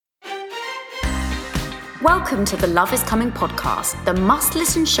Welcome to the Love is Coming podcast, the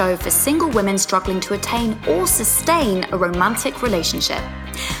must-listen show for single women struggling to attain or sustain a romantic relationship.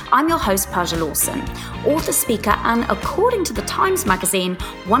 I'm your host, Persia Lawson, author, speaker, and according to the Times magazine,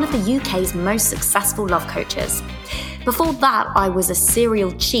 one of the UK's most successful love coaches. Before that, I was a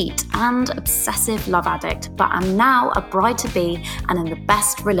serial cheat and obsessive love addict, but I'm now a bride-to-be and in the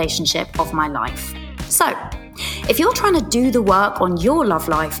best relationship of my life. So, if you're trying to do the work on your love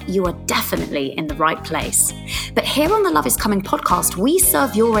life, you are definitely in the right place. But here on the Love is Coming podcast, we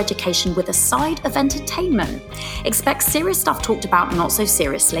serve your education with a side of entertainment. Expect serious stuff talked about not so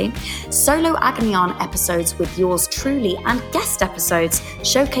seriously, solo agony aunt episodes with yours truly, and guest episodes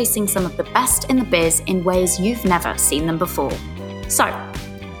showcasing some of the best in the biz in ways you've never seen them before. So,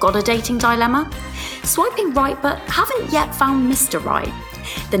 got a dating dilemma? Swiping right but haven't yet found Mr. Right?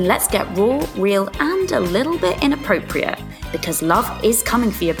 Then let's get raw, real, and a little bit inappropriate, because love is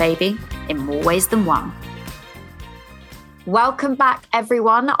coming for you, baby, in more ways than one. Welcome back,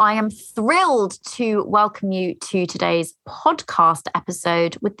 everyone. I am thrilled to welcome you to today's podcast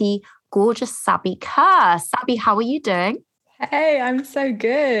episode with the gorgeous Sabby Kerr. Sabby, how are you doing? Hey, I'm so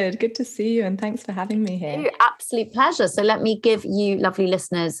good. Good to see you, and thanks for having me here. Absolute pleasure. So let me give you lovely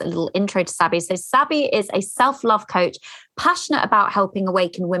listeners a little intro to Sabby. So Sabby is a self-love coach, passionate about helping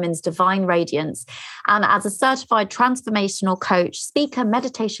awaken women's divine radiance. And as a certified transformational coach, speaker,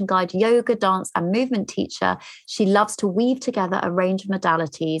 meditation guide, yoga, dance, and movement teacher, she loves to weave together a range of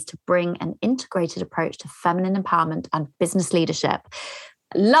modalities to bring an integrated approach to feminine empowerment and business leadership.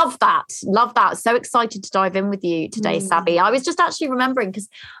 Love that. Love that. So excited to dive in with you today, Sabby. I was just actually remembering, because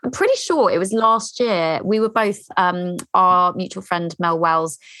I'm pretty sure it was last year, we were both, our mutual friend Mel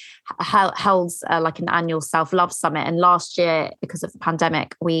Wells held like an annual self-love summit. And last year, because of the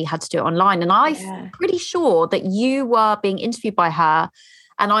pandemic, we had to do it online. And I'm pretty sure that you were being interviewed by her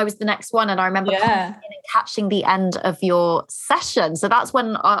and I was the next one. And I remember coming in and catching the end of your session. So that's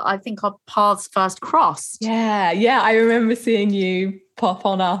when I think our paths first crossed. Yeah. I remember seeing you pop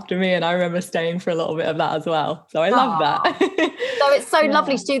on after me, and I remember staying for a little bit of that as well. So I love that. So it's so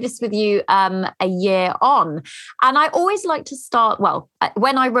lovely to do this with you a year on. And I always like to start,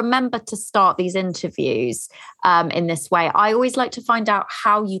 when I remember to start these interviews in this way, I always like to find out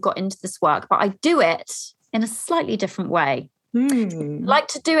how you got into this work, but I do it in a slightly different way. I like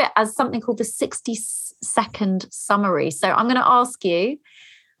to do it as something called the 60-second summary. So I'm going to ask you,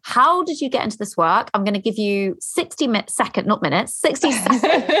 how did you get into this work? I'm going to give you 60 seconds, not minutes, 60 seconds.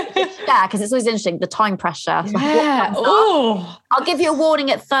 Yeah, because it's always interesting, the time pressure. Yeah. I'll give you a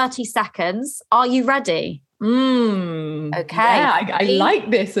warning at 30 seconds. Are you ready? Okay. Yeah, I like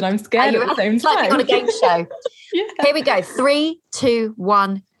this, and I'm scared at the same time. Like on a game show. Here we go. 3, 2,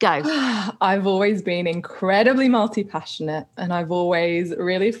 1, go. I've always been incredibly multi-passionate, and I've always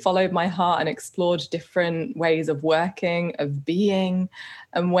really followed my heart and explored different ways of working, of being.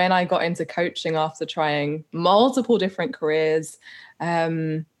 And when I got into coaching after trying multiple different careers,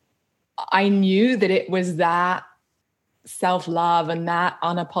 I knew that it was that self-love and that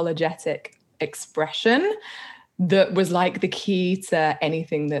unapologetic expression that was like the key to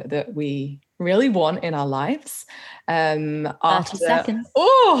anything that we really want in our lives. 30 seconds.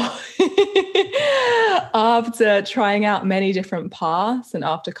 After trying out many different paths, and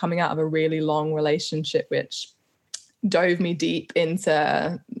after coming out of a really long relationship, which dove me deep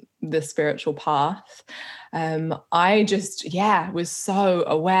into the spiritual path, I just, was so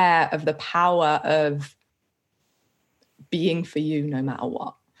aware of the power of being for you no matter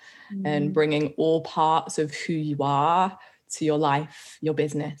what. And bringing all parts of who you are to your life, your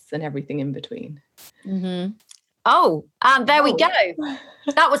business, and everything in between. Mm-hmm. Oh, and there we go.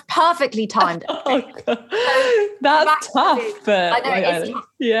 That was perfectly timed. That's tough. But I know, it's tough.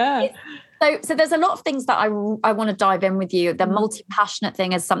 Yeah. So there's a lot of things that I want to dive in with you. The multi-passionate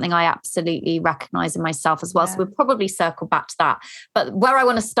thing is something I absolutely recognize in myself as well. So we'll probably circle back to that. But where I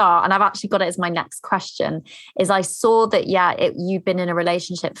want to start, and I've actually got it as my next question, is I saw that, you've been in a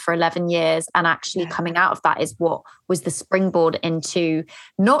relationship for 11 years, and actually coming out of that is what was the springboard into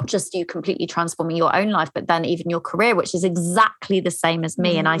not just you completely transforming your own life, but then even your career, which is exactly the same as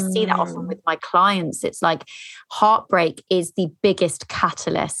me. And I see that often with my clients. It's like heartbreak is the biggest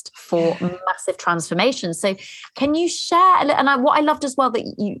catalyst for massive transformation. So can you share, and what I loved as well, that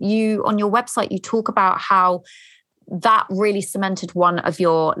you on your website, you talk about how that really cemented one of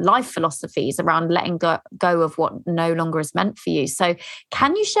your life philosophies around letting go of what no longer is meant for you. So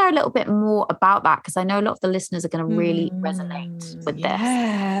can you share a little bit more about that? Because I know a lot of the listeners are going to really resonate with this.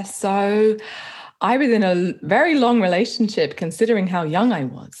 Yeah. So I was in a very long relationship, considering how young I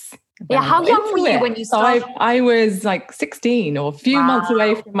was. How young were you when you started? I was like 16, or a few months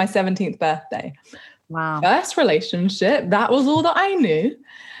away from my 17th birthday. Wow. first relationship, that was all that I knew.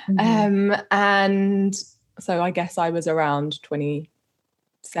 And so I guess I was around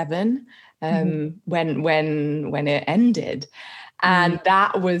 27 when it ended. And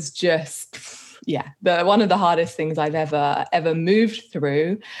that was just, one of the hardest things I've ever moved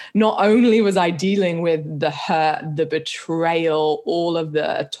through. Not only was I dealing with the hurt, the betrayal, all of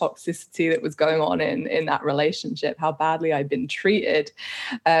the toxicity that was going on in that relationship, how badly I'd been treated.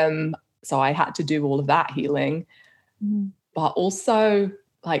 So I had to do all of that healing, but also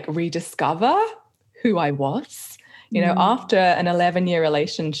like rediscover who I was. You know, after an 11-year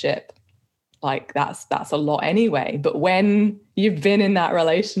relationship, like that's a lot anyway. But when you've been in that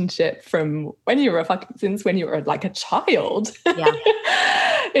relationship from since when you were like a child,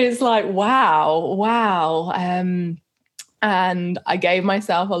 it's like, wow. And I gave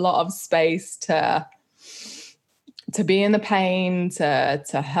myself a lot of space to be in the pain,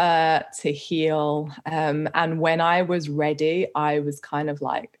 to hurt, to heal. And when I was ready, I was kind of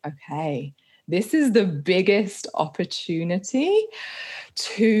like, okay, this is the biggest opportunity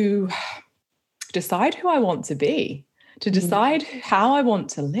to decide who I want to be, to decide how I want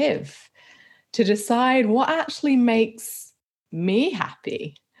to live, to decide what actually makes me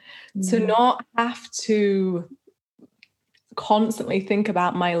happy, to not have to constantly think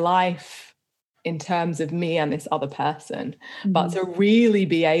about my life in terms of me and this other person, but to really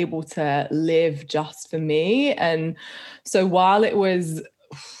be able to live just for me. And so while it was,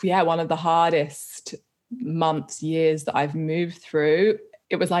 one of the hardest months, years that I've moved through,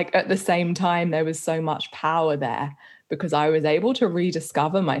 it was like at the same time, there was so much power there because I was able to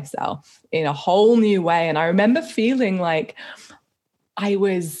rediscover myself in a whole new way. And I remember feeling like I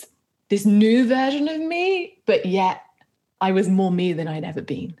was this new version of me, but yet I was more me than I'd ever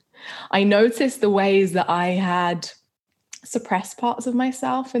been. I noticed the ways that I had suppressed parts of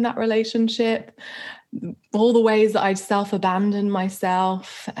myself in that relationship, all the ways that I'd self-abandoned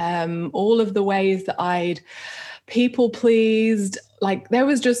myself, all of the ways that I'd people pleased. Like there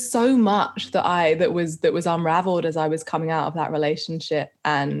was just so much that was unraveled as I was coming out of that relationship.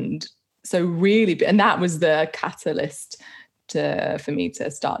 And so really, and that was the catalyst for me to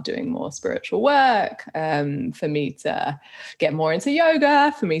start doing more spiritual work, for me to get more into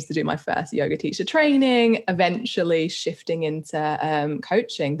yoga, for me to do my first yoga teacher training, eventually shifting into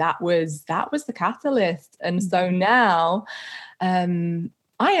coaching. That was the catalyst. And so now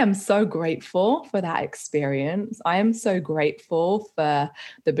I am so grateful for that experience. I am so grateful for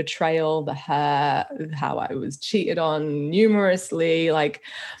the betrayal, the hurt, how I was cheated on numerously. Like,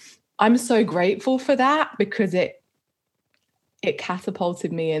 I'm so grateful for that because it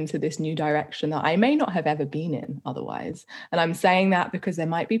catapulted me into this new direction that I may not have ever been in otherwise. And I'm saying that because there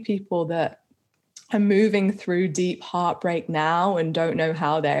might be people that are moving through deep heartbreak now and don't know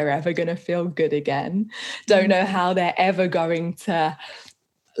how they're ever going to feel good again, don't know how they're ever going to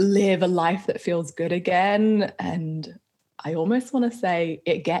live a life that feels good again. And I almost want to say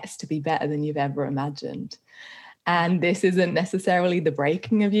it gets to be better than you've ever imagined. And this isn't necessarily the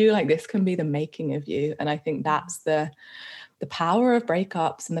breaking of you, like this can be the making of you. And I think that's the power of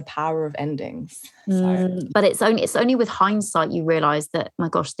breakups and the power of endings. But it's only with hindsight you realize that, my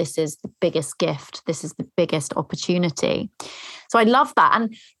gosh, this is the biggest gift. This is the biggest opportunity. So I love that.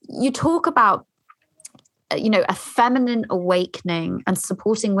 And you talk about, a feminine awakening and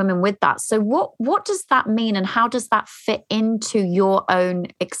supporting women with that. So what does that mean and how does that fit into your own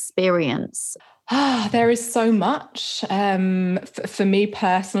experience? There is so much. For me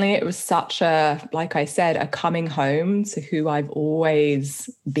personally, it was such like I said, a coming home to who I've always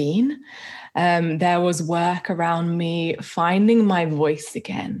been. There was work around me finding my voice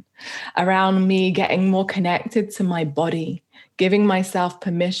again, around me getting more connected to my body, giving myself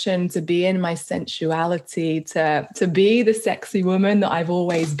permission to be in my sensuality, to be the sexy woman that I've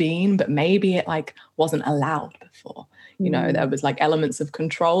always been, but maybe it like wasn't allowed before. There was like elements of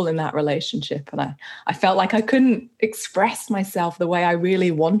control in that relationship. And I felt like I couldn't express myself the way I really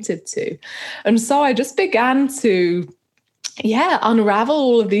wanted to. And so I just began to, unravel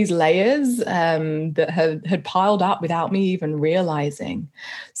all of these layers that had piled up without me even realizing.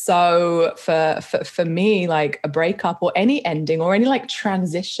 So for me, like a breakup or any ending or any like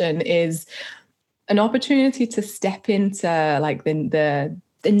transition is an opportunity to step into like the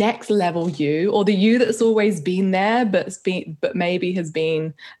next level you, or the you that's always been there, but maybe has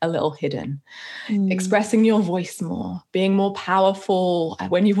been a little hidden. Expressing your voice more, being more powerful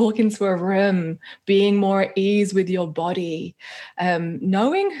when you walk into a room, being more at ease with your body,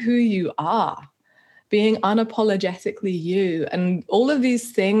 knowing who you are, being unapologetically you. And all of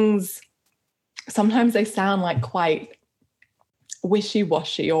these things, sometimes they sound like quite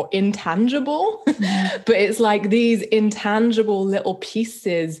wishy-washy or intangible, but it's like these intangible little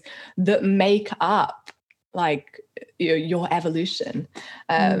pieces that make up like your evolution.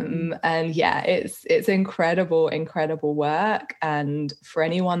 And yeah, it's incredible work. And for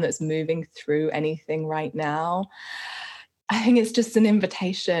anyone that's moving through anything right now, I think it's just an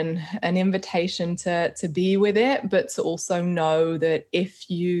invitation to be with it, but to also know that if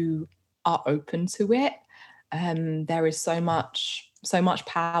you are open to it, there is so much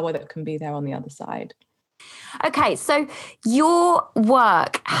power that can be there on the other side. Okay, so your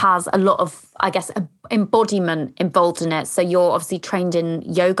work has a lot of, I guess, embodiment involved in it. So you're obviously trained in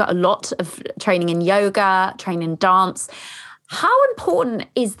yoga, a lot of training in yoga, training in dance. How important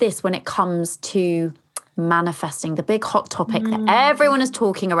is this when it comes to manifesting, the big hot topic that everyone is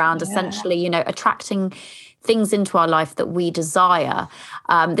talking around, essentially, attracting things into our life that we desire?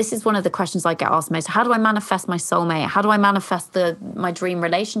 This is one of the questions I get asked most. How do I manifest my soulmate? How do I manifest my dream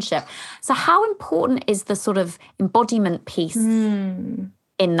relationship? So how important is the sort of embodiment piece in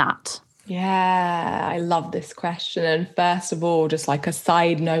that? Yeah, I love this question. And first of all, just like a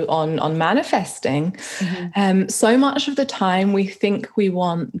side note on manifesting, so much of the time we think we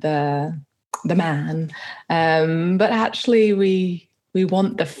want the man, but actually we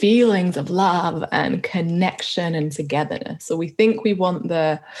want the feelings of love and connection and togetherness. So we think we want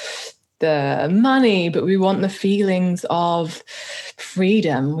the money, but we want the feelings of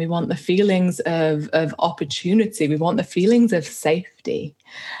freedom. We want the feelings of opportunity. We want the feelings of safety.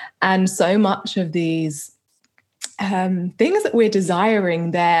 And so much of these things that we're desiring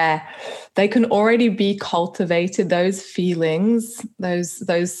they can already be cultivated. Those feelings,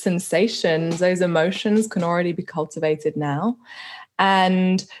 those sensations, those emotions can already be cultivated now.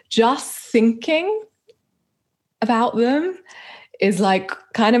 And just thinking about them is like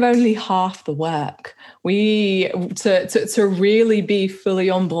kind of only half the work. To really be fully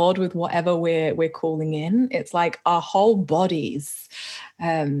on board with whatever we're calling in, it's like our whole bodies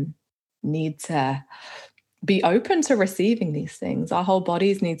need to be open to receiving these things. Our whole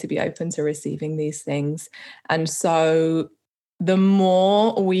bodies need to be open to receiving these things. And so the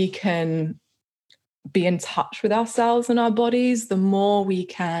more we can be in touch with ourselves and our bodies, the more we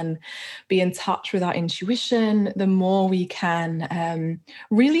can be in touch with our intuition, the more we can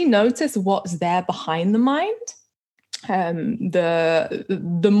really notice what's there behind the mind.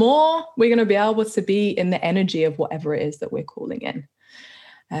 The more we're going to be able to be in the energy of whatever it is that we're calling in.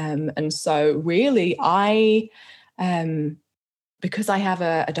 And so really because I have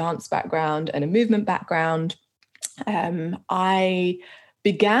a dance background and a movement background, I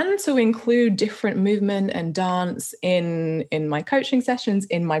began to include different movement and dance in my coaching sessions,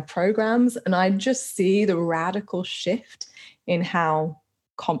 in my programs, and I just see the radical shift in how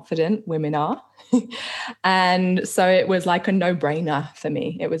confident women are. And so it was like a no-brainer for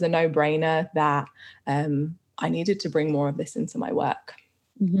me. It was a no-brainer that I needed to bring more of this into my work.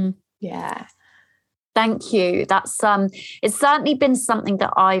 Yeah. Thank you. That's it's certainly been something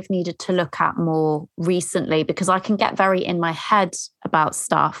that I've needed to look at more recently, because I can get very in my head about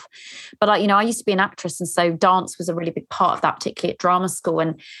stuff. But I used to be an actress, and so dance was a really big part of that, particularly at drama school.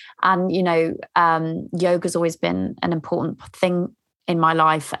 And yoga's always been an important thing in my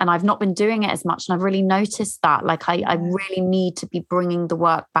life, and I've not been doing it as much. And I've really noticed that, like, I really need to be bringing the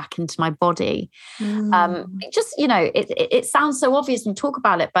work back into my body. It just, it sounds so obvious when you talk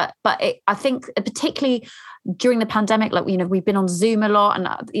about it, but I think particularly during the pandemic, like, we've been on Zoom a lot,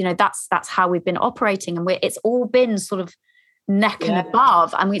 and that's how we've been operating, and it's all been sort of neck and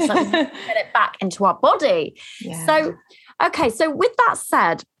above, and it's like we get it back into our body. So with that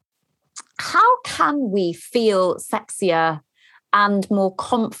said, how can we feel sexier and more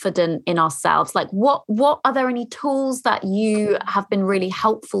confident in ourselves? Like, what are there any tools that you have been really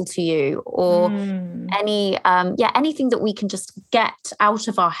helpful to you, or anything that we can just get out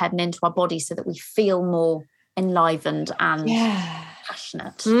of our head and into our body so that we feel more enlivened and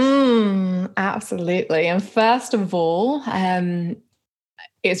passionate? Absolutely. And first of all,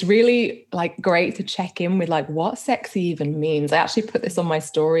 it's really like great to check in with like what sexy even means. I actually put this on my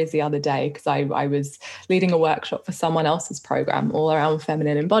stories the other day because I was leading a workshop for someone else's program all around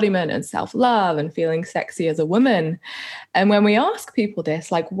feminine embodiment and self-love and feeling sexy as a woman. And when we ask people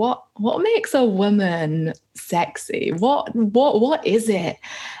this, like what makes a woman sexy? What is it?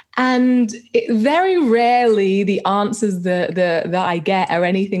 And very rarely the answers that I get are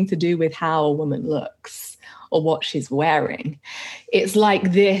anything to do with how a woman looks or what she's wearing. It's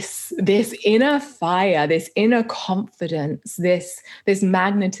like this inner fire, this inner confidence, this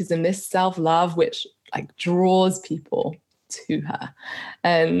magnetism, this self-love, which like draws people to her.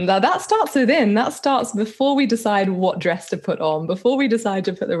 And that starts within. That starts before we decide what dress to put on, before we decide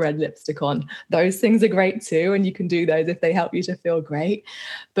to put the red lipstick on. Those things are great too, and you can do those if they help you to feel great.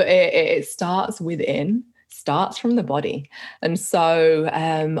 But it starts within, starts from the body. And so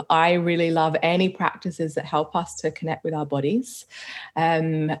I really love any practices that help us to connect with our bodies.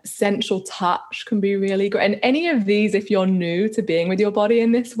 Sensual touch can be really great. And any of these, if you're new to being with your body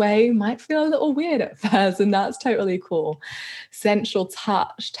in this way, might feel a little weird at first, and that's totally cool. Sensual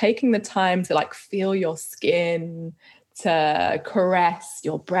touch, taking the time to like feel your skin, to caress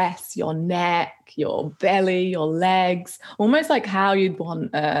your breasts, your neck, your belly, your legs, almost like how you'd want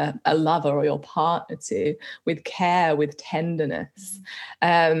a lover or your partner to, with care, with tenderness.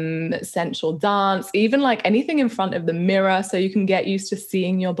 Sensual dance, even like anything in front of the mirror, so you can get used to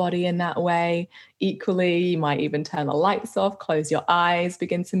seeing your body in that way. Equally, you might even turn the lights off, close your eyes,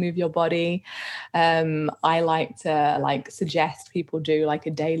 begin to move your body. I like to suggest people do like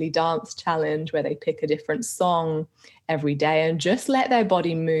a daily dance challenge where they pick a different song every day and just let their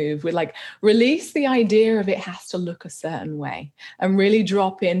body move. With like release the idea of it has to look a certain way and really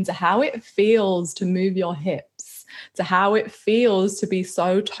drop into how it feels to move your hips, to how it feels to be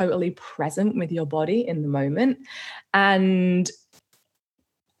so totally present with your body in the moment. And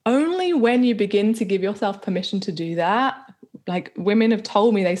only when you begin to give yourself permission to do that, like women have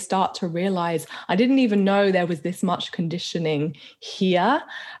told me, they start to realize, I didn't even know there was this much conditioning here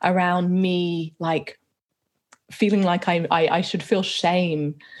around me, like feeling like I should feel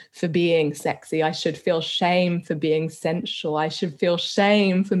shame for being sexy. I should feel shame for being sensual. I should feel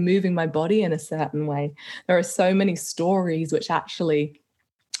shame for moving my body in a certain way. There are so many stories which actually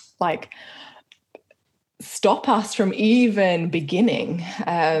like stop us from even beginning.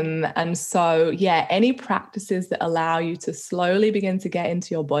 And so, yeah, any practices that allow you to slowly begin to get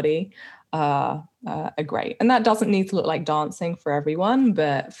into your body are great. And that doesn't need to look like dancing for everyone,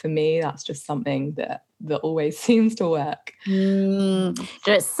 but for me, that's just something that always seems to work.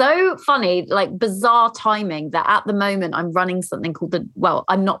 It's so funny, like bizarre timing that at the moment I'm running something called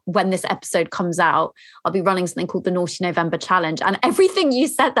when this episode comes out, I'll be running something called the Naughty November Challenge. And everything you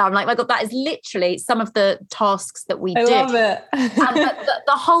said there, I'm like, my God, that is literally some of the tasks that we do. I love it. And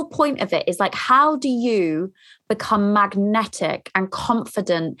the whole point of it is like, how do you become magnetic and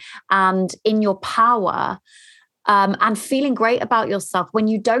confident and in your power and feeling great about yourself when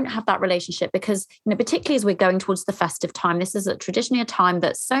you don't have that relationship? Because, particularly as we're going towards the festive time, this is traditionally a time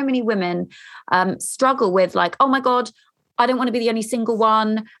that so many women struggle with, like, oh my God, I don't want to be the only single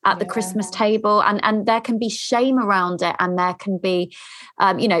one at the Christmas table. And there can be shame around it. And there can be,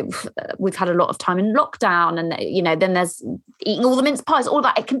 we've had a lot of time in lockdown and, then there's eating all the mince pies, all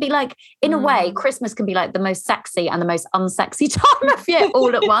that. It can be like, in a way, Christmas can be like the most sexy and the most unsexy time of year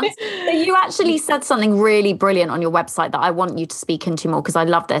all at once. So you actually said something really brilliant on your website that I want you to speak into more, because I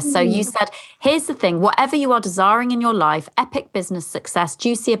love this. So you said, here's the thing, whatever you are desiring in your life, epic business success,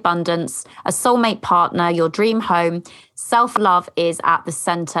 juicy abundance, a soulmate partner, your dream home, self-love is at the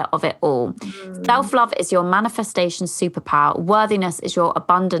center of it all. Self-love is your manifestation superpower. Worthiness is your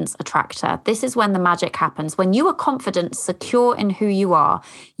abundance attractor. This is when the magic happens. When you are confident, secure in who you are,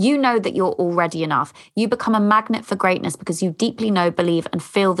 you know that you're already enough. You become a magnet for greatness because you deeply know, believe, and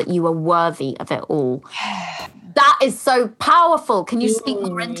feel that you are worthy of it all. That is so powerful. Can you speak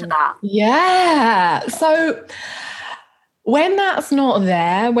more into that? Yeah. So when that's not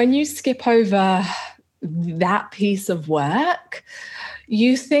there, when you skip over that piece of work,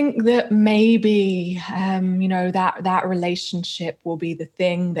 you think that maybe, that relationship will be the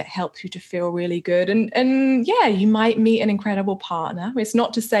thing that helps you to feel really good. And yeah, you might meet an incredible partner. It's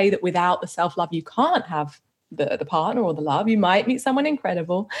not to say that without the self-love, you can't have the partner or the love. You might meet someone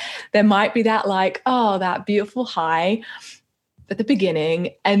incredible. There might be that that beautiful high at the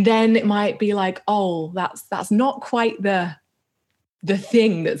beginning. And then it might be like, oh, that's not quite the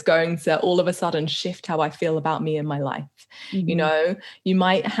thing that's going to all of a sudden shift how I feel about me and my life. You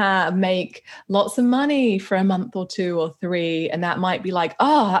might make lots of money for a month or 2 or 3, and that might be like,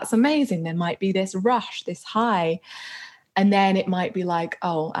 oh, that's amazing. There might be this rush, this high. And then it might be like,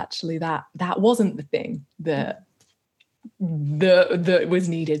 oh, actually that wasn't the thing that was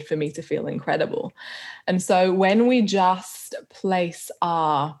needed for me to feel incredible. And so when we just place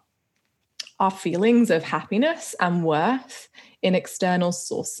our feelings of happiness and worth in external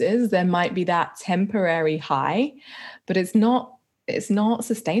sources, there might be that temporary high, but it's not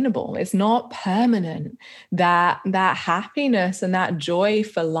sustainable. It's not permanent. That happiness and that joy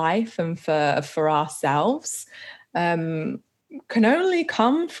for life and for ourselves can only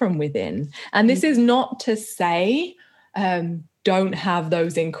come from within. And this is not to say don't have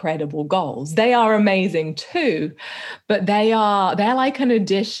those incredible goals. They are amazing too, but they're like an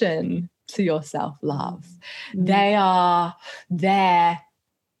addition to your self-love. They are there,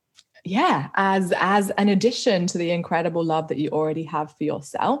 as an addition to the incredible love that you already have for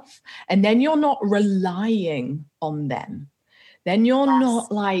yourself. And then you're not relying on them. Then you're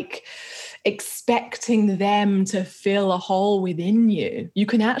not like expecting them to fill a hole within you. You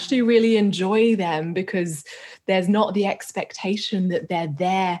can actually really enjoy them because there's not the expectation that they're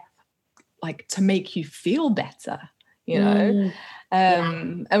there like to make you feel better, you know?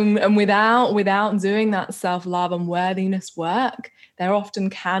 And without doing that self-love and worthiness work, there often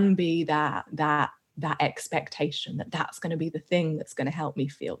can be that expectation that that's going to be the thing that's going to help me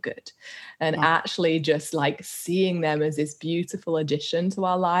feel good. And actually just like seeing them as this beautiful addition to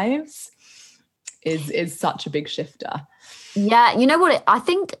our lives is such a big shifter. Yeah, you know what? I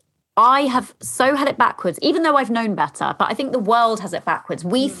think I have so had it backwards, even though I've known better, but I think the world has it backwards.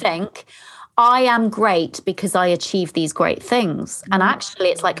 We think I am great because I achieve these great things. And actually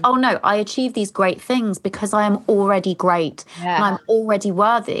it's like, oh no, I achieve these great things because I am already great and I'm already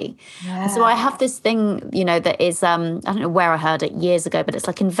worthy. And so I have this thing, you know, that is, I don't know where I heard it years ago, but it's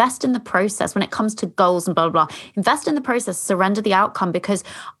like invest in the process when it comes to goals and blah, blah, blah. Invest in the process, surrender the outcome, because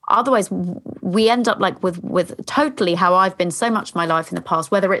otherwise we end up like with totally how I've been so much of my life in the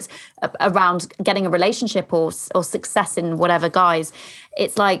past, whether it's around getting a relationship or success in whatever guise.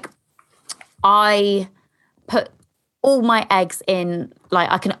 It's like, I put all my eggs in, like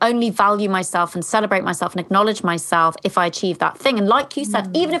I can only value myself and celebrate myself and acknowledge myself if I achieve that thing. And like you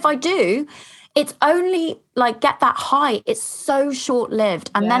said, even if I do, it's only like get that high. It's so short-lived.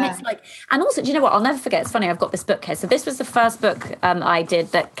 And then it's like, and also, do you know what? I'll never forget. It's funny. I've got this book here. So this was the first book I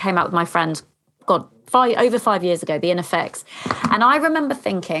did that came out with my friend, over 5 years ago, The Inner Fix. And I remember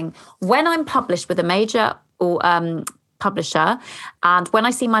thinking, when I'm published with a major or publisher, and when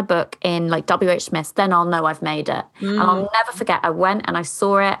I see my book in like WH Smith's, then I'll know I've made it. And I'll never forget, I went and I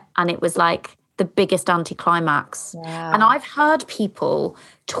saw it, and it was like the biggest anticlimax. And I've heard people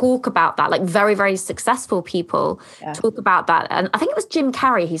talk about that, like very, very successful people talk about that. And I think it was Jim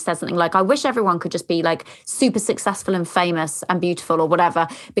Carrey who said something like, I wish everyone could just be like super successful and famous and beautiful or whatever,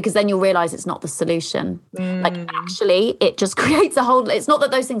 because then you'll realize it's not the solution. Like actually it just creates a whole, it's not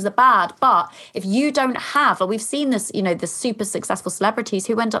that those things are bad, but if you don't have, or we've seen this, you know, the super successful celebrities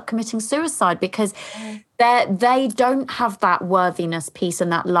who end up committing suicide because they don't have that worthiness piece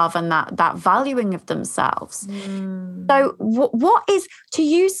and that love and that valuing of themselves. So what is, to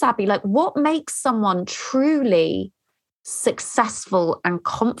you, Sabby, like what makes someone truly successful and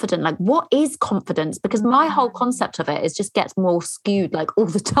confident? Like what is confidence? Because my whole concept of it is just gets more skewed like all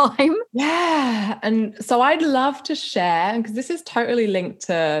the time. Yeah. And so I'd love to share, because this is totally linked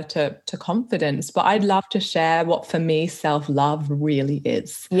to confidence, but I'd love to share what for me self-love really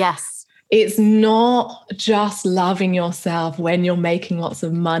is. Yes. It's not just loving yourself when you're making lots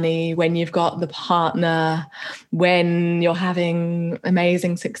of money, when you've got the partner, when you're having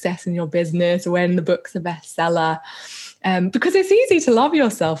amazing success in your business, when the book's a bestseller. Because it's easy to love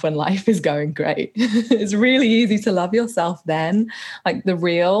yourself when life is going great. It's really easy to love yourself then. Like the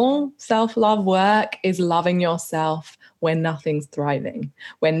real self-love work is loving yourself when nothing's thriving,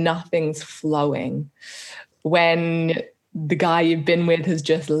 when nothing's flowing, when the guy you've been with has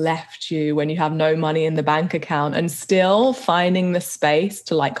just left you, when you have no money in the bank account, and still finding the space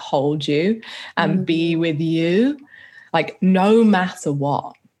to like hold you and be with you, like no matter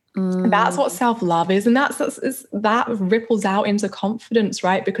what. That's what self-love is. And that ripples out into confidence,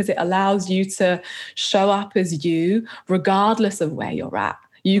 right? Because it allows you to show up as you, regardless of where you're at.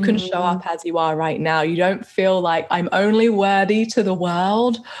 You can show up as you are right now. You don't feel like I'm only worthy to the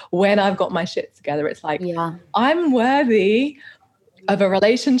world when I've got my shit together. It's like, I'm worthy of a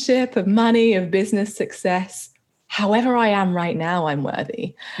relationship, of money, of business success. However I am right now, I'm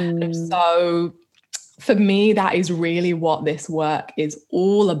worthy. And so for me, that is really what this work is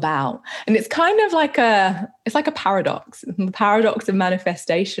all about. And it's kind of like a paradox. The paradox of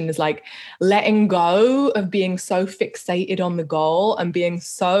manifestation is like letting go of being so fixated on the goal and being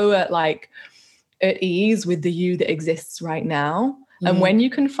so at ease with the you that exists right now. And when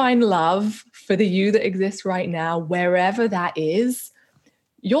you can find love for the you that exists right now, wherever that is,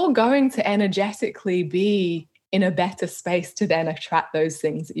 you're going to energetically be in a better space to then attract those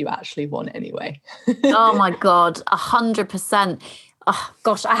things that you actually want anyway. Oh my God, 100%. Oh,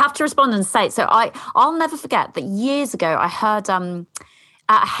 gosh, I have to respond and say it. So I'll never forget that years ago I heard at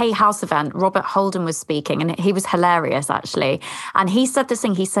a Hay House event, Robert Holden was speaking, and he was hilarious actually. And he said this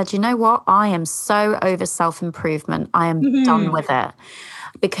thing, he said, you know what? I am so over self-improvement. I am done with it.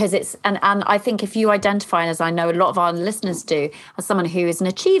 because it's, and I think if you identify, as I know a lot of our listeners do, as someone who is an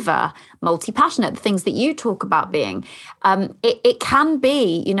achiever, multi-passionate, the things that you talk about being, it can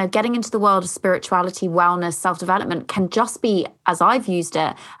be, you know, getting into the world of spirituality, wellness, self-development can just be, as I've used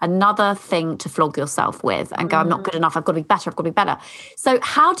it, another thing to flog yourself with and go, I'm not good enough, I've got to be better, I've got to be better. So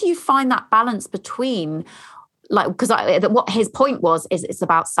how do you find that balance between, like, because what his point was is it's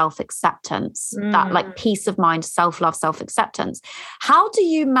about self-acceptance, that like peace of mind, self-love, self-acceptance. How do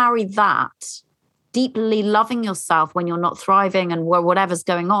you marry that, deeply loving yourself when you're not thriving and whatever's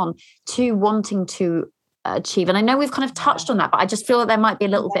going on, to wanting to achieve? And I know we've kind of touched on that, but I just feel that there might be a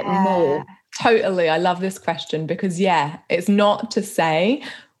little bit more. Totally. I love this question because, it's not to say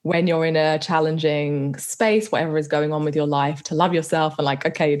when you're in a challenging space, whatever is going on with your life, to love yourself and like,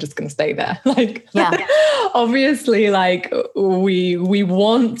 okay, you're just going to stay there. Like, obviously, like we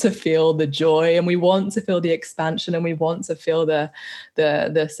want to feel the joy and we want to feel the expansion and we want to feel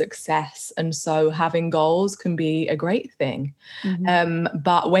the success. And so having goals can be a great thing.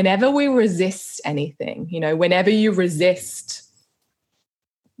 But whenever we resist anything, you know, whenever you resist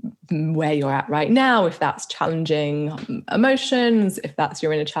where you're at right now, if that's challenging emotions, if that's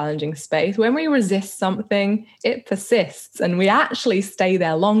you're in a challenging space, when we resist something, it persists and we actually stay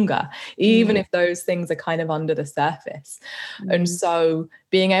there longer, even if those things are kind of under the surface. And so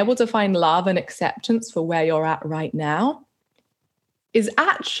being able to find love and acceptance for where you're at right now is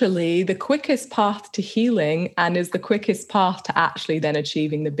actually the quickest path to healing and is the quickest path to actually then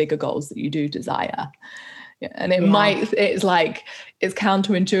achieving the bigger goals that you do desire. And it's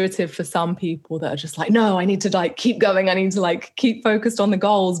counterintuitive for some people that are just like, no, I need to like keep going. I need to like keep focused on the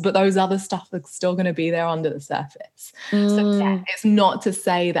goals, but those other stuff are still going to be there under the surface. So it's not to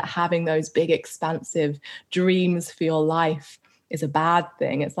say that having those big, expansive dreams for your life is a bad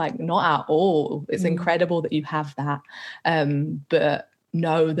thing. It's like not at all. It's incredible that you have that. But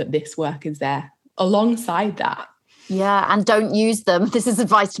know that this work is there alongside that. Yeah. And don't use them. This is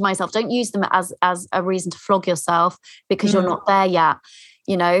advice to myself. Don't use them as a reason to flog yourself because you're not there yet.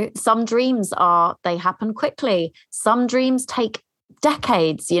 You know, some dreams they happen quickly. Some dreams take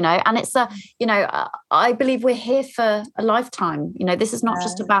decades, you know, and it's I believe we're here for a lifetime. You know, this is not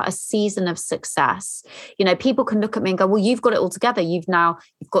just about a season of success. You know, people can look at me and go, well, you've got it all together. You've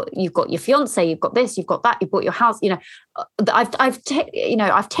got your fiance, you've got this, you've got that, you've bought your house. You know, I've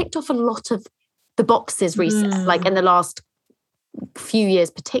ticked off a lot of the boxes recently, like in the last few years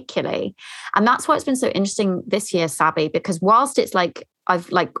particularly. And that's why it's been so interesting this year, Sabby, because whilst it's like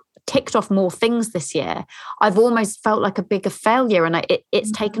I've like ticked off more things this year, I've almost felt like a bigger failure. And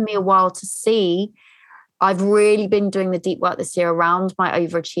it's taken me a while to see. I've really been doing the deep work this year around my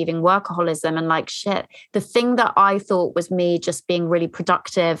overachieving workaholism and like, shit, the thing that I thought was me just being really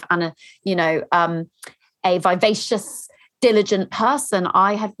productive and a vivacious, diligent person,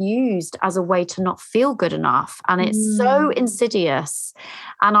 I have used as a way to not feel good enough. And it's so insidious.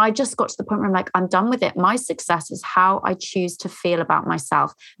 And I just got to the point where I'm like, I'm done with it. My success is how I choose to feel about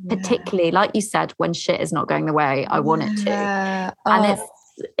myself, particularly, like you said, when shit is not going the way I want it to. And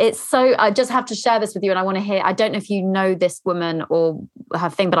it's so, I just have to share this with you. And I want to hear, I don't know if you know this woman or her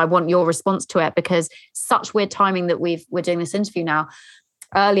thing, but I want your response to it because such weird timing that we're doing this interview now.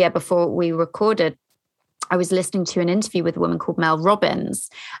 Earlier, before we recorded, I was listening to an interview with a woman called Mel Robbins,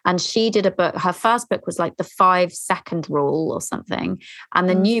 and she did a book. Her first book was like the 5-second rule or something. And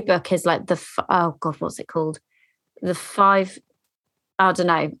the new book is like what's it called? I don't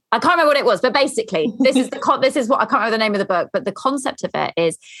know. I can't remember what it was, but basically this is what I can't remember the name of the book, but the concept of it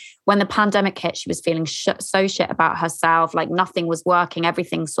is when the pandemic hit, she was feeling so shit about herself. Like nothing was working.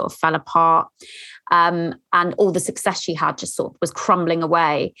 Everything sort of fell apart. And all the success she had just sort of was crumbling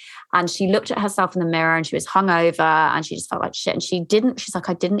away. And she looked at herself in the mirror and she was hungover and she just felt like shit. And she's like,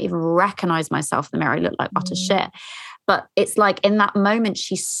 I didn't even recognize myself in the mirror. I looked like utter shit. But it's like in that moment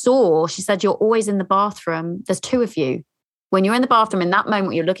she said, you're always in the bathroom. There's two of you. When you're in the bathroom, in that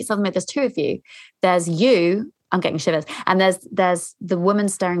moment, you look at yourself in the mirror, there's two of you. There's you, I'm getting shivers. And there's the woman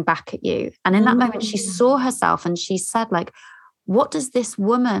staring back at you. And in that moment, she saw herself and she said, like, what does this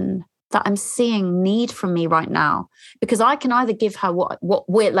woman that I'm seeing need from me right now? Because I can either give her what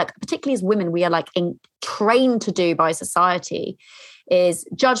we're like, particularly as women, we are like trained to do by society is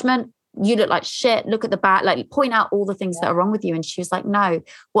judgment. You look like shit, look at the back, like point out all the things that are wrong with you. And she was like, no,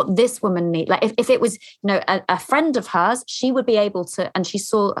 what this woman needs, like if it was, a friend of hers, she would be able to, and she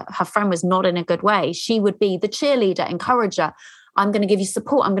saw her friend was not in a good way. She would be the cheerleader, encourager. I'm going to give you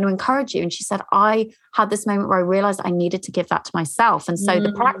support. I'm going to encourage you. And she said, I had this moment where I realized I needed to give that to myself. And so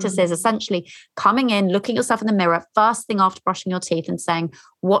the practice is essentially coming in, looking yourself in the mirror, first thing after brushing your teeth and saying,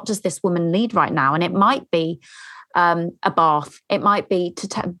 what does this woman need right now? And it might be a bath. It might be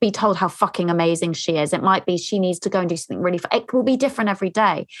to be told how fucking amazing she is. It might be she needs to go and do something really fun. It will be different every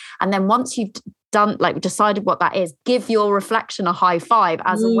day. And then once you've decided what that is, give your reflection a high five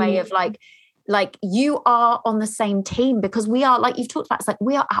as a way of like you are on the same team, because we are, like you've talked about, it's like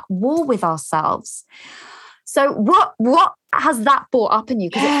we are at war with ourselves. So what has that brought up in you?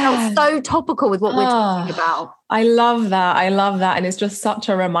 Because it felt so topical with what we're talking about. I love that. And it's just such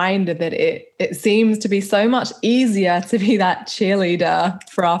a reminder that it seems to be so much easier to be that cheerleader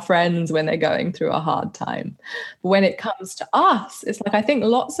for our friends when they're going through a hard time. But when it comes to us, it's like, I think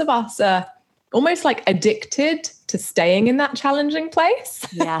lots of us are almost like addicted to staying in that challenging place.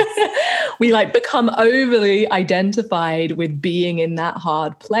 Yes. We like become overly identified with being in that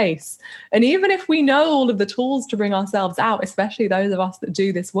hard place. And even if we know all of the tools to bring ourselves out, especially those of us that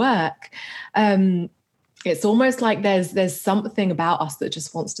do this work, it's almost like there's something about us that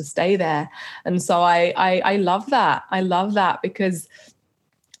just wants to stay there. And so I love that. I love that, because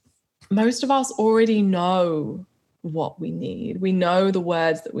most of us already know what we need. We know the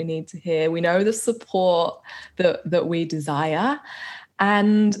words that we need to hear. We know the support that we desire.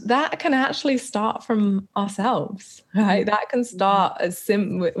 And that can actually start from ourselves, right? That can start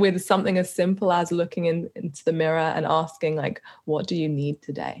with something as simple as looking into the mirror and asking, like, what do you need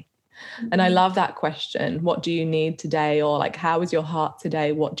today? And I love that question. What do you need today? Or like, how is your heart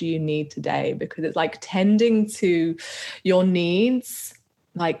today? What do you need today? Because it's like tending to your needs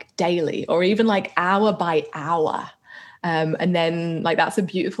like daily, or even like hour by hour. And then like, that's a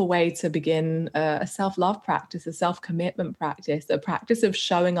beautiful way to begin a self-love practice, a self-commitment practice, a practice of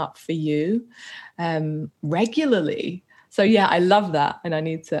showing up for you regularly. So yeah, I love that. And I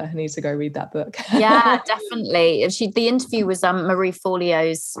need to go read that book. Yeah, definitely. The interview was Marie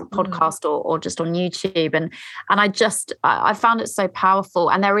Forleo's podcast or just on YouTube. And I found it so powerful.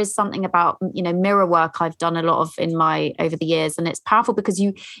 And there is something about, mirror work I've done a lot of over the years. And it's powerful because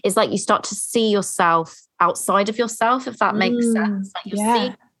it's like you start to see yourself outside of yourself, if that makes sense. Like you're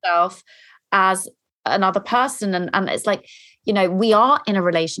seeing yourself as another person. And it's like, we are in a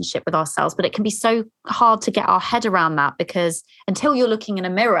relationship with ourselves, but it can be so hard to get our head around that, because until you're looking in a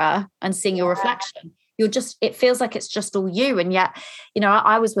mirror and seeing your reflection, it feels like it's just all you. And yet,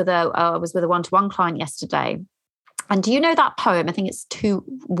 I was with a one-to-one client yesterday. And do you know that poem? I think it's Two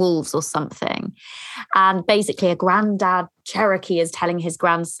Wolves or something. And basically a granddad Cherokee is telling his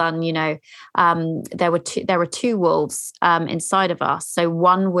grandson, there are two wolves inside of us. So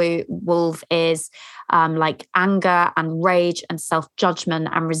one wolf is like anger and rage and self-judgment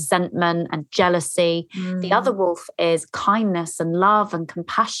and resentment and jealousy. The other wolf is kindness and love and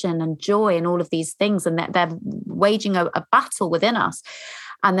compassion and joy and all of these things. And they're waging a battle within us.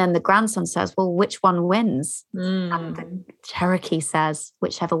 And then the grandson says, well, which one wins? And the Cherokee says,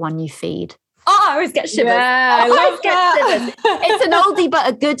 whichever one you feed. Oh, I always get shivers. Yeah, I love that. It's an oldie but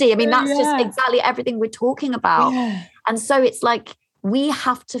a goodie. I mean, that's just exactly everything we're talking about. Yeah. And so it's like we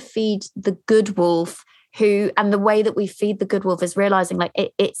have to feed the good wolf, and the way that we feed the good wolf is realizing like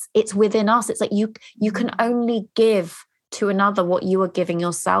it's within us. It's like you can only give to another what you are giving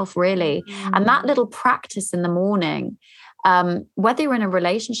yourself, really. And that little practice in the morning, whether you're in a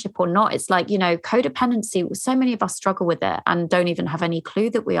relationship or not, it's like, codependency, so many of us struggle with it and don't even have any clue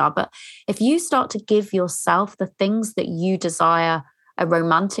that we are. But if you start to give yourself the things that you desire a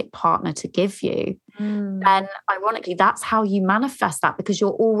romantic partner to give you, then ironically, that's how you manifest that, because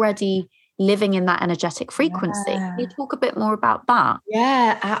you're already living in that energetic frequency. Can you talk a bit more about that?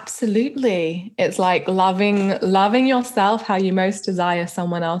 Yeah, absolutely. It's like loving yourself how you most desire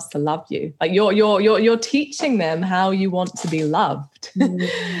someone else to love you. Like you're teaching them how you want to be loved.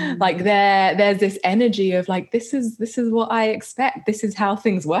 Like there's this energy of like, this is what I expect. This is how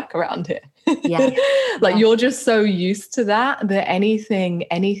things work around here. Like you're just so used to that anything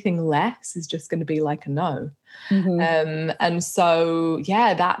less is just going to be like a no. And so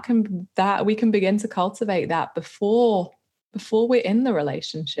that we can begin to cultivate that before we're in the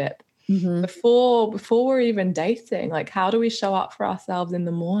relationship, before we're even dating. Like, how do we show up for ourselves in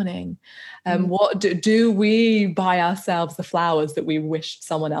the morning? What do we buy ourselves the flowers that we wish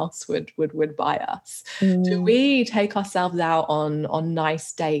someone else would buy us? Do we take ourselves out on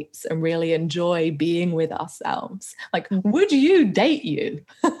nice dates and really enjoy being with ourselves? Like, would you date you?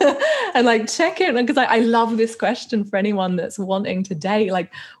 And like check in, because I love this question for anyone that's wanting to date.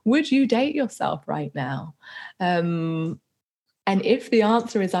 Like, would you date yourself right now? And if the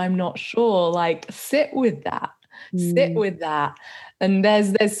answer is I'm not sure, like sit with that. And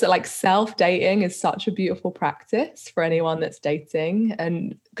there's like self-dating is such a beautiful practice for anyone that's dating.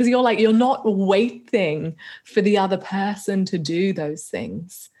 And because you're not waiting for the other person to do those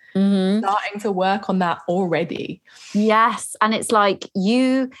things. starting to work on that already. Yes. And it's like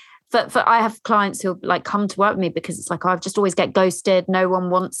for I have clients who like come to work with me because it's like, I've just always get ghosted. No one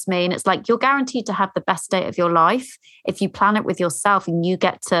wants me. And it's like, you're guaranteed to have the best day of your life if you plan it with yourself and you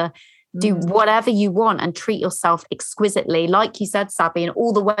get to do whatever you want and treat yourself exquisitely, like you said, Sabby, in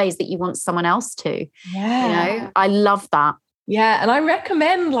all the ways that you want someone else to. Yeah. You know, I love that. Yeah. And I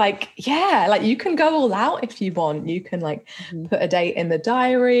recommend like you can go all out if you want. You can like put a date in the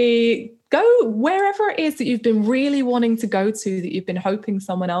diary, go wherever it is that you've been really wanting to go to, that you've been hoping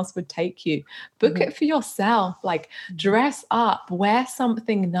someone else would take you. Book it for yourself, like dress up, wear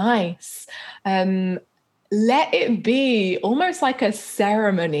something nice. Let it be almost like a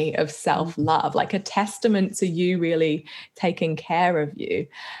ceremony of self-love, like a testament to you really taking care of you.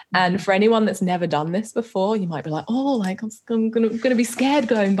 And for anyone that's never done this before, you might be like, oh, like I'm gonna be scared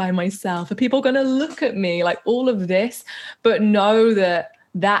going by myself. Are people gonna look at me? Like all of this. But know that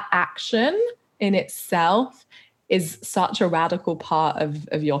action in itself is such a radical part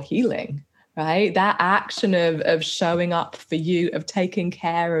of your healing. Right? That action of showing up for you, of taking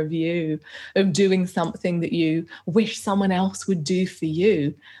care of you, of doing something that you wish someone else would do for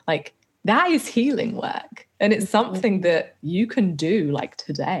you. Like that is healing work. And it's something that you can do like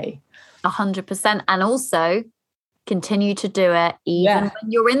today. 100%. And also continue to do it even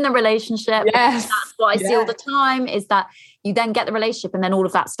when you're in the relationship. Yes. That's what I see all the time, is that you then get the relationship and then all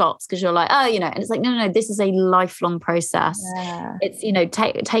of that stops because you're like, oh, you know, and it's like, no, this is a lifelong process. Yeah. It's, you know,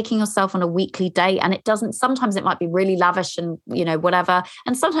 taking yourself on a weekly date, and it doesn't, sometimes it might be really lavish and, you know, whatever.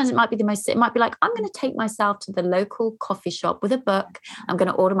 And sometimes it might be it might be like, I'm going to take myself to the local coffee shop with a book. I'm going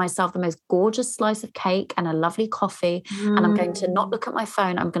to order myself the most gorgeous slice of cake and a lovely coffee. And I'm going to not look at my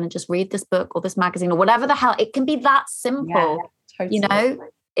phone. I'm going to just read this book or this magazine or whatever the hell. It can be that simple, totally. You know?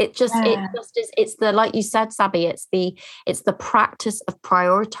 It just is. It's the, like you said, Sabby, it's the practice of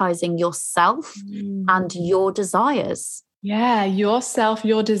prioritizing yourself and your desires. Yeah, yourself,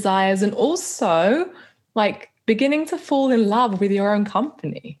 your desires, and also like beginning to fall in love with your own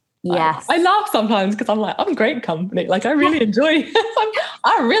company. Yes. I laugh sometimes because I'm like, I'm great company. Like I really enjoy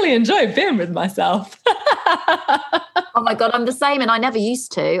being with myself. Oh my God, I'm the same. And I never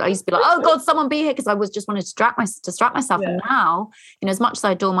used to. I used to be like, oh God, someone be here, because I was just wanted to distract myself. And now, you know, as much as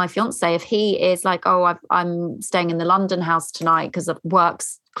I adore my fiance, if he is like, oh, I'm staying in the London house tonight because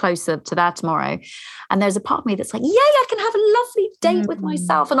work's closer to there tomorrow, and there's a part of me that's like, yay, I can have a lovely date with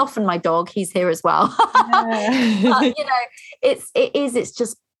myself. And often my dog, he's here as well. But, you know, it's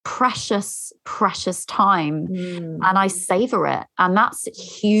just precious time, and I savor it, and that's a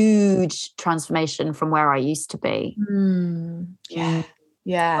huge transformation from where I used to be. Oh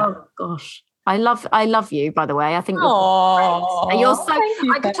gosh, I love you, by the way. I think you're so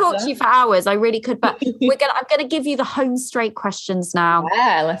I could talk to you for hours, I really could, but I'm gonna give you the home straight questions now.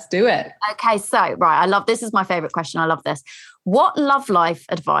 Yeah, let's do it. Okay, so right, this is my favorite question. I love this. What love life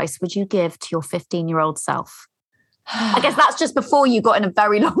advice would you give to your 15-year-old self? I guess that's just before you got in a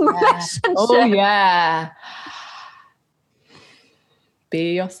very long relationship. Oh, yeah.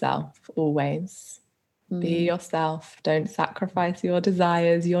 Be yourself always. Be yourself. Don't sacrifice your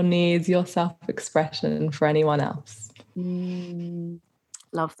desires, your needs, your self-expression for anyone else.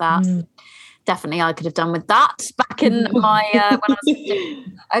 Love that. Definitely I could have done with that back in my when I was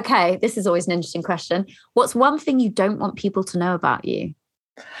Okay, this is always an interesting question. What's one thing you don't want people to know about you?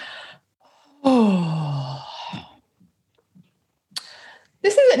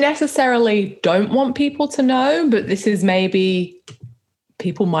 This isn't necessarily don't want people to know, but this is maybe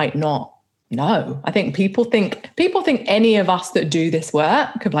people might not know. I think people think any of us that do this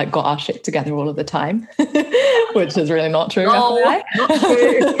work have like got our shit together all of the time, which is really not true. No, not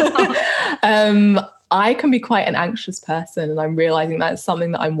true. I can be quite an anxious person, and I'm realizing that's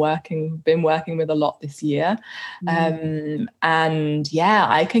something that been working with a lot this year. And yeah,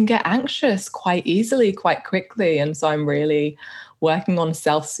 I can get anxious quite easily, quite quickly. And so I'm really working on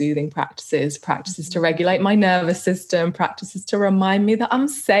self-soothing practices to regulate my nervous system, practices to remind me that I'm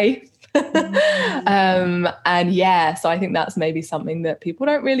safe. And yeah, so I think that's maybe something that people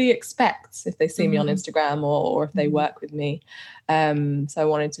don't really expect if they see me on Instagram or if they work with me. So I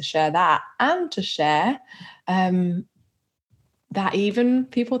wanted to share that, and to share that even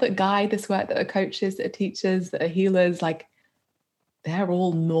people that guide this work, that are coaches, that are teachers, that are healers, like they're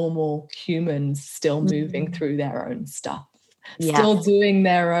all normal humans still moving through their own stuff. Still doing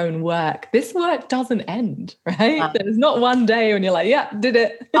their own work. This work doesn't end, right? There's not one day when you're like, yeah, did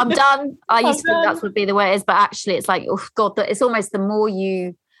it. I'm done. I used to think that would be the way it is, but actually it's like, oh God, it's almost the more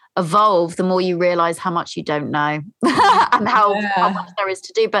you evolve, the more you realize how much you don't know and how much there is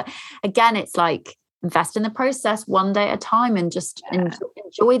to do. But again, it's like invest in the process one day at a time and just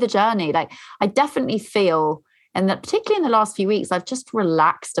enjoy the journey. Like, I definitely feel, and that particularly in the last few weeks, I've just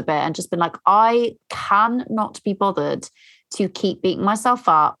relaxed a bit and just been like, I cannot be bothered to keep beating myself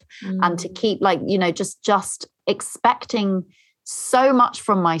up and to keep just expecting so much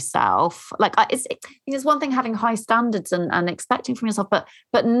from myself. Like, it's one thing having high standards and expecting from yourself,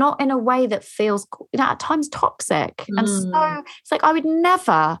 but not in a way that feels, at times toxic. And so it's like, I would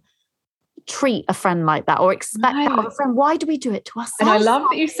never treat a friend like that or expect that of a friend. Why do we do it to ourselves? And I love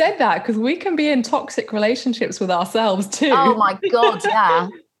that you said that, because we can be in toxic relationships with ourselves too. Oh my God, yeah.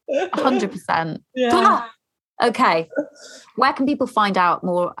 100%. Yeah. Okay. Where can people find out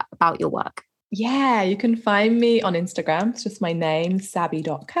more about your work? Yeah, you can find me on Instagram. It's just my name,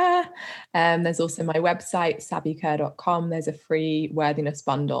 sabby.kerr. There's also my website, sabbykerr.com. There's a free worthiness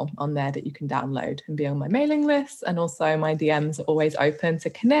bundle on there that you can download and be on my mailing list. And also my DMs are always open to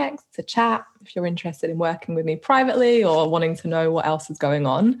connect, to chat, if you're interested in working with me privately or wanting to know what else is going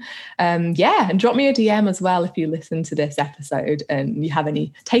on. And drop me a DM as well if you listen to this episode and you have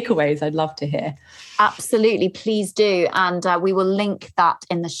any takeaways. I'd love to hear. Absolutely, please do. And we will link that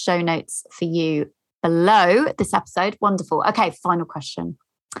in the show notes for you below this episode. Wonderful. Okay, final question.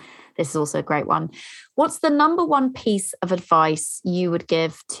 This is also a great one. What's the number one piece of advice you would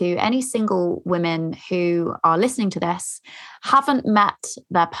give to any single women who are listening to this, haven't met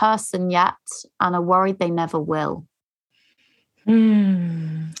their person yet, and are worried they never will?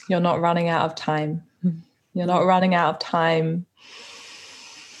 You're not running out of time. You're not running out of time.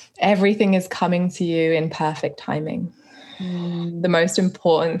 Everything is coming to you in perfect timing. The most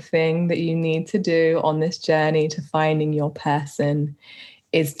important thing that you need to do on this journey to finding your person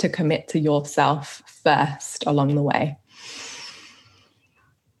is to commit to yourself first along the way.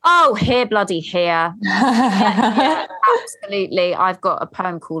 Oh, here, bloody here. Yeah, absolutely. I've got a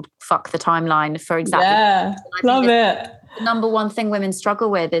poem called Fuck the Timeline for exactly. Yeah, love it. The number one thing women struggle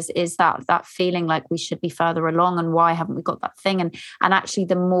with is that feeling like we should be further along, and why haven't we got that thing? And actually,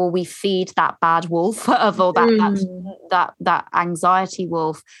 the more we feed that bad wolf or that anxiety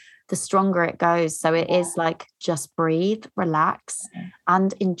wolf, the stronger it goes. So it is like, just breathe, relax,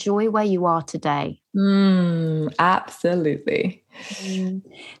 and enjoy where you are today. Absolutely.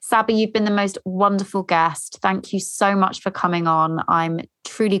 Sabby, you've been the most wonderful guest. Thank you so much for coming on. I'm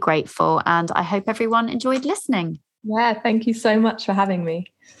truly grateful, and I hope everyone enjoyed listening. Yeah, thank you so much for having me.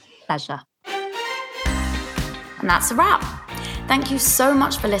 Pleasure. And that's a wrap. Thank you so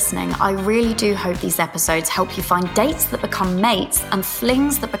much for listening. I really do hope these episodes help you find dates that become mates and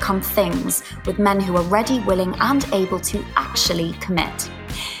flings that become things with men who are ready, willing, and able to actually commit.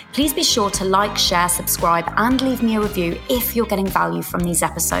 Please be sure to like, share, subscribe, and leave me a review if you're getting value from these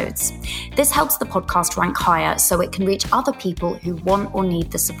episodes. This helps the podcast rank higher so it can reach other people who want or need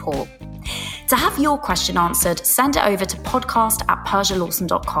the support. To have your question answered, send it over to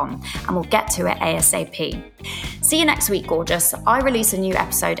podcast@persialawson.com and we'll get to it ASAP. See you next week, gorgeous. I release a new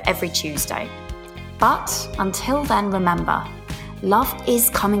episode every Tuesday. But until then, remember, love is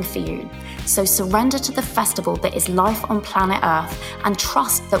coming for you. So surrender to the festival that is life on planet Earth and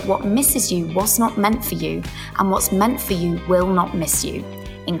trust that what misses you was not meant for you, and what's meant for you will not miss you,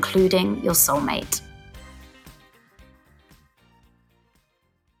 including your soulmate.